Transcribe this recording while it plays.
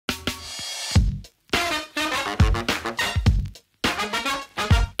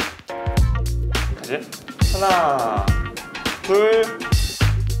다시. 하나, 둘.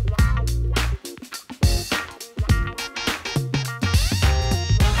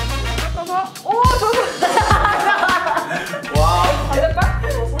 오, 저거. 와. 반대발?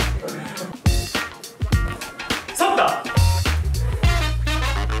 섰다.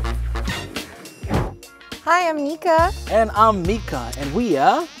 Hi, I'm Nikka. And I'm Mika, and we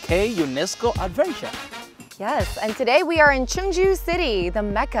are K-UNESCO Adventure. Yes, and today we are in Chungju City, the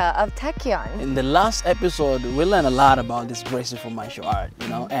Mecca of Taekkyeon. In the last episode, we learned a lot about this graceful martial art, you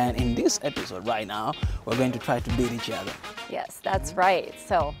know, and in this episode right now, we're going to try to beat each other. Yes, that's right.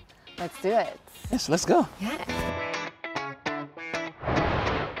 So let's do it. Yes, let's go. Yeah.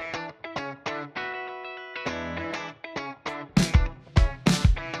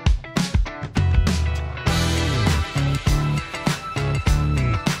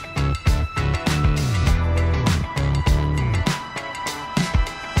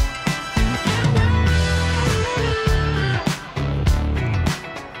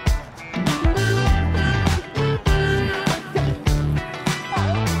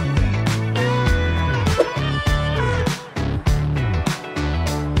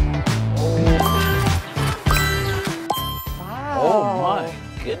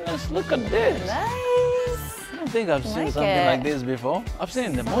 Goodness, look at this. Nice. I don't think I've seen something like this before. I've seen it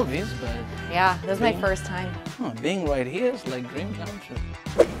in the movies, but... Yeah, this is my first time. Being right here is like dream come true.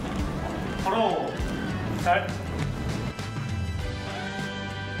 바로 잘.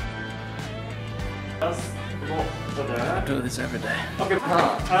 I do this every day. 오케이.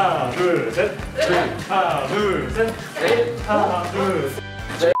 하나, 둘, 셋. 하나, 둘, 셋. 하나, 둘,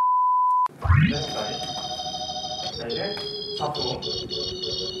 셋. 자, 이제 4분.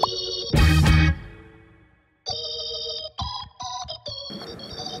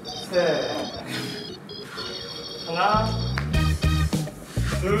 셋. 하나,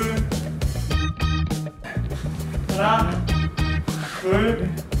 둘. 하나, 둘,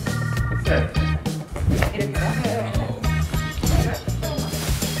 셋.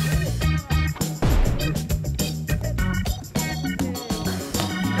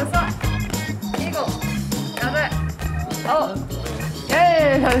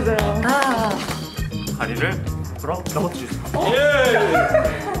 예, 잘했어요. 다리를 앞으로 넘어뜨리세요. 예!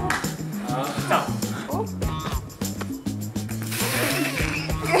 자.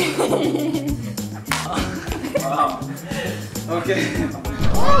 Okay.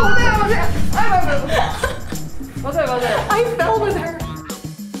 맞아요. I fell with her.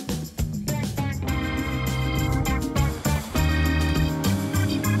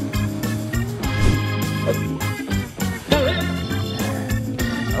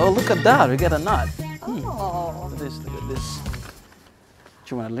 Oh, look at that. We got a knot. Oh. Look at this.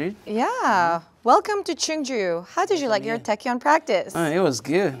 Do you want to lead? Yeah. Welcome to Chungju. How did you like your Taekkyeon practice? It was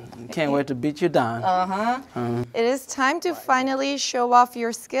good. Can't wait to beat you down. It is time to finally show off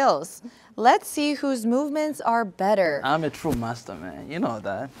your skills. Let's see whose movements are better. I'm a true master, man. You know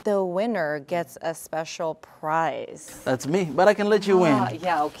that. The winner gets a special prize. That's me, but I can let you win.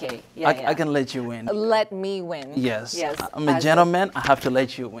 Yeah, okay. I can let you win. Let me win. Yes. Yes. I'm a gentleman. I have to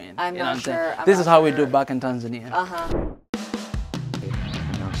let you win. I'm you know not what saying? sure. This is how we do back in Tanzania.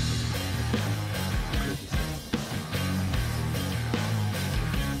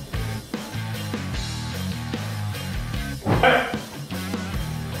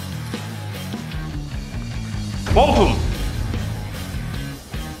 원품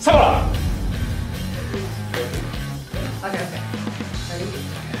서거라.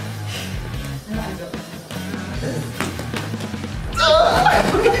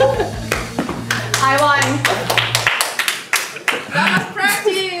 I won. That was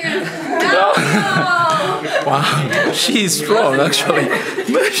practice. No. Wow, she's strong actually.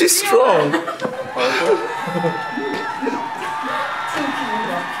 She's strong.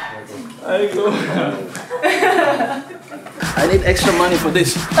 I need extra money for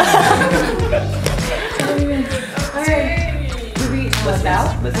this. Let's bow?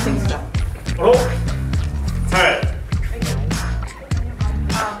 I think so. 바로 잘.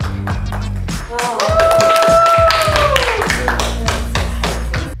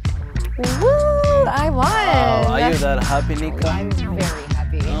 Woo! I won. Wow, are you that happy, Nikka? I'm very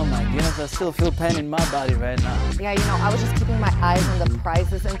happy. Oh my goodness, I still feel pain in my body right now. Yeah, you know, I was just keeping my eyes on the prize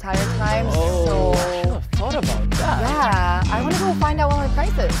this entire time. Oh, I should So have thought about that. yeah, I want to go find out what my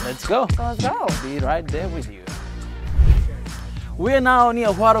price is. Let's go. So let's go. Be right there with you. We are now near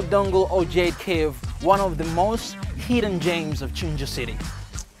Hwarok or Jade Cave, one of the most hidden gems of Chungju City.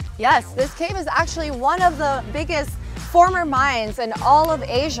 Yes, this cave is actually one of the biggest former mines in all of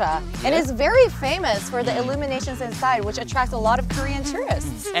Asia, and is very famous for the illuminations inside, which attracts a lot of Korean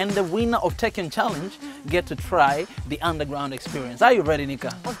tourists. And the winner of Taekkyeon Challenge get to try the underground experience. Are you ready,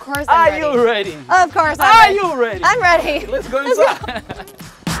 Nikka? Of course I'm ready. Are you ready? Of course I'm Are ready. you ready? I'm ready. Let's go inside.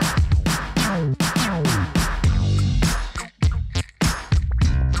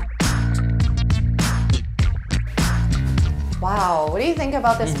 Wow, what do you think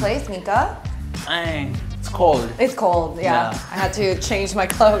about this place, Mika? It's cold. It's cold, yeah. I had to change my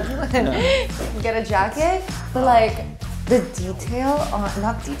clothes and get a jacket. But like the detail on,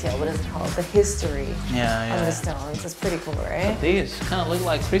 not detail, what is it called? The history on the stones is pretty cool, right? These kind of look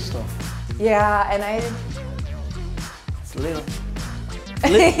like crystal. Yeah, and It's a little,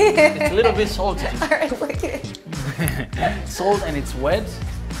 it's a little bit salty. Alright, look at it. Salt and it's wet.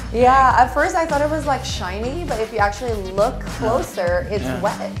 Yeah, at first I thought it was like shiny, but if you actually look closer, it's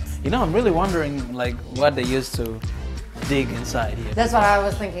wet. You know, I'm really wondering like what they used to dig inside here. That's what I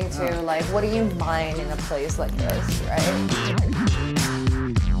was thinking too. Like, what do you mine in a place like this, right?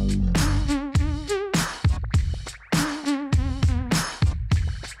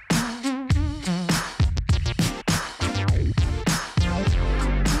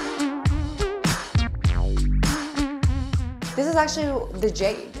 This is actually the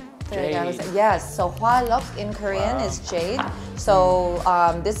jade. Yes, so hwa lok in Korean is jade. So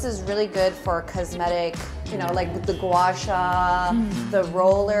this is really good for cosmetic, you know, like the gua sha, the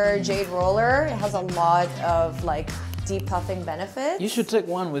roller, jade roller. It has a lot of like depuffing benefits. You should take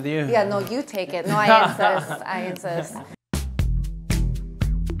one with you. Yeah, no, you take it. No, I insist. I insist.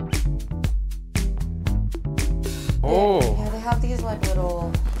 Oh. Yeah, they have these like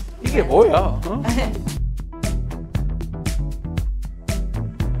little... 이게 뭐야? Huh?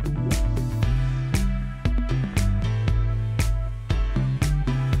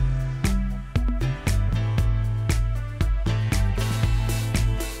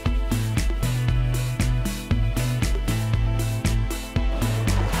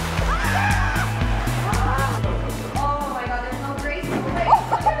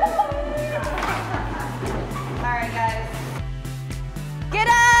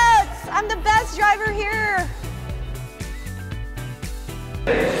 I'm the best driver here.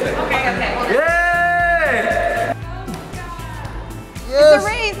 Okay. Yay! Yes. It's a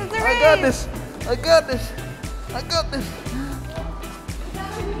race. It's a race. I got this. I got this. I got this.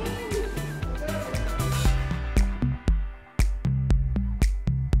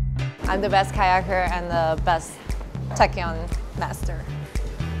 I'm the best kayaker and the best Taekkyeon master.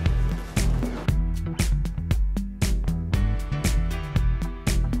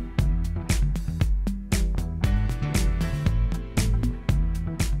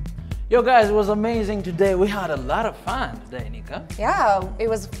 Yo guys, it was amazing today. We had a lot of fun today, Nikka. Yeah, it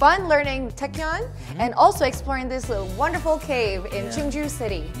was fun learning Taekkyeon and also exploring this wonderful cave in Chungju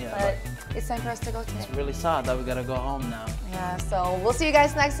city. Yeah, but it's time for us to go today. It's really sad that we gotta go home now. Yeah, so we'll see you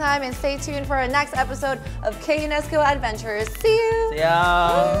guys next time and stay tuned for our next episode of K-UNESCO Adventures. See you! See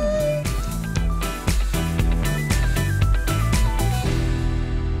ya! Bye.